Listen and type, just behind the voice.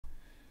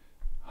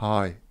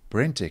Hi,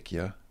 BrenTech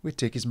here, where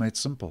tech is made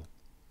simple.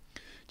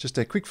 Just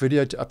a quick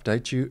video to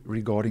update you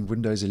regarding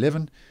Windows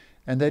 11,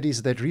 and that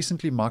is that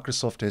recently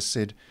Microsoft has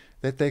said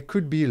that they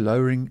could be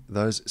lowering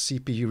those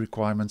CPU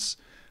requirements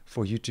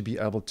for you to be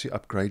able to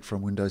upgrade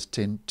from Windows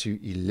 10 to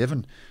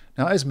 11.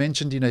 Now, as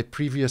mentioned in a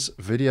previous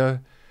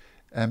video,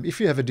 if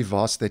you have a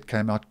device that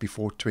came out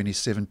before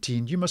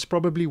 2017, you most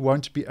probably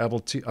won't be able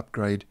to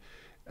upgrade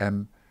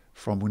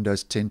from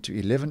Windows 10 to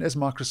 11, as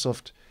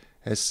Microsoft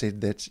has said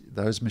that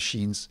those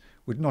machines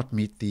would not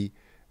meet the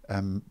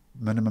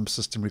minimum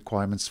system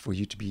requirements for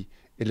you to be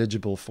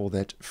eligible for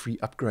that free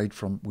upgrade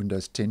from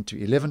Windows 10 to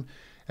 11.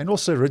 And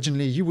also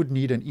originally you would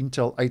need an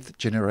Intel 8th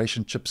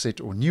generation chipset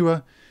or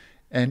newer,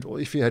 and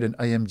if you had an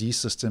AMD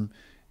system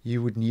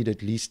you would need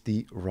at least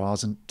the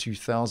Ryzen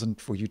 2000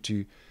 for you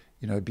to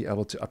be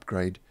able to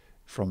upgrade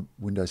from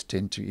Windows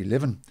 10 to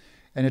 11.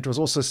 And it was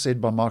also said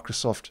by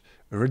Microsoft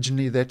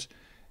originally that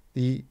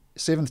the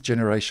 7th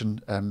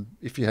generation,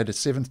 if you had a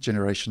 7th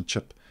generation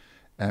chip,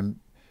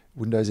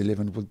 Windows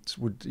 11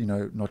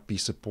 would not be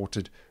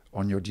supported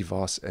on your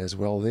device as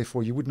well.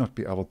 Therefore, you would not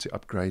be able to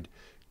upgrade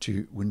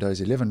to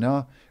Windows 11.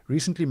 Now,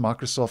 recently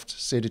Microsoft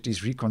said it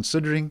is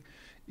reconsidering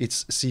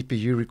its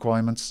CPU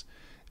requirements,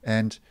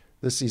 and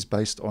this is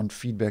based on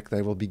feedback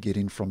they will be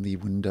getting from the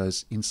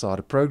Windows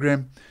Insider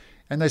program.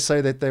 And they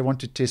say that they want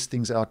to test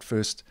things out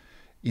first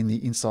in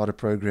the Insider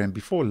program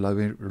before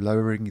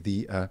lowering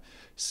the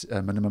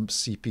minimum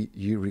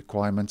CPU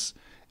requirements.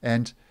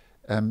 And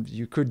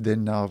you could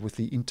then now, with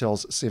the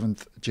Intel's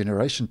 7th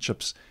generation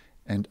chips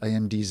and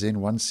AMD Zen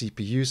 1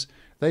 CPUs,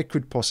 they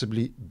could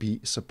possibly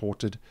be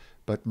supported,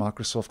 but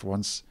Microsoft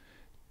wants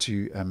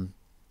to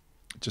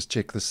just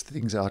check these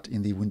things out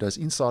in the Windows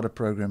Insider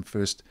program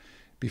first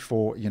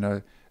before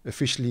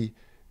officially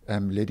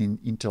letting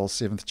Intel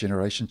 7th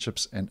generation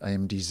chips and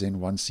AMD Zen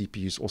 1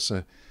 CPUs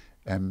also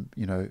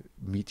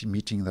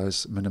meeting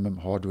those minimum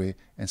hardware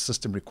and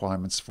system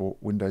requirements for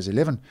Windows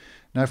 11.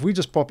 Now, if we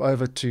just pop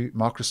over to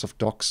Microsoft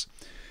Docs,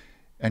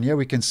 and here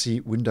we can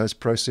see Windows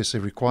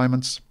processor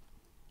requirements.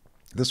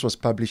 This was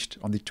published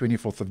on the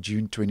 24th of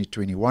June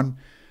 2021,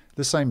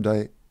 the same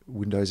day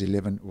Windows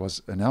 11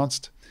 was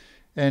announced.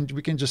 And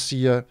we can just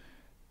see here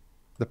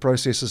the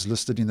processors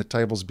listed in the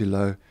tables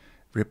below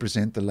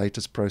represent the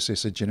latest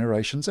processor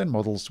generations and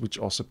models which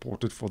are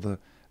supported for the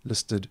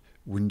listed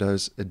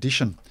Windows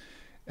edition.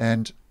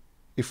 And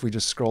if we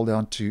just scroll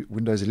down to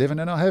Windows 11,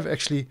 and I have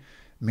actually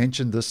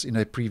mentioned this in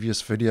a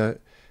previous video,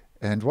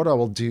 and what I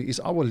will do is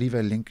I will leave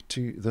a link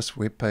to this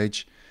web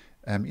page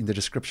in the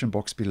description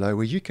box below,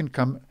 where you can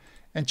come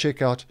and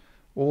check out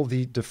all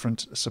the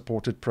different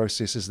supported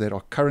processors that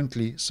are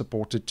currently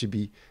supported to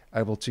be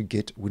able to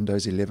get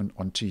Windows 11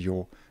 onto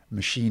your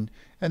machine.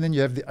 And then you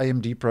have the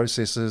AMD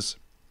processors,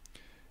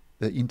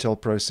 the Intel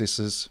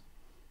processors,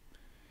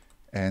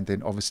 and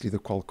then obviously the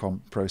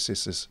Qualcomm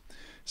processors.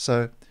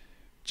 So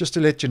just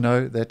to let you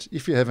know that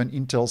if you have an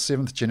Intel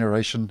 7th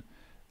generation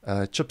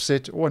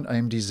chipset or an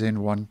AMD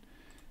Zen 1,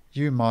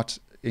 you might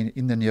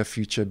in the near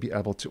future be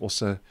able to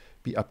also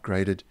be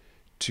upgraded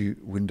to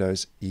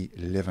Windows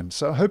 11.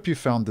 So I hope you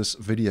found this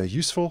video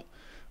useful.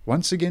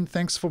 Once again,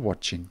 thanks for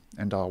watching,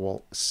 and I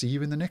will see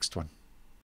you in the next one.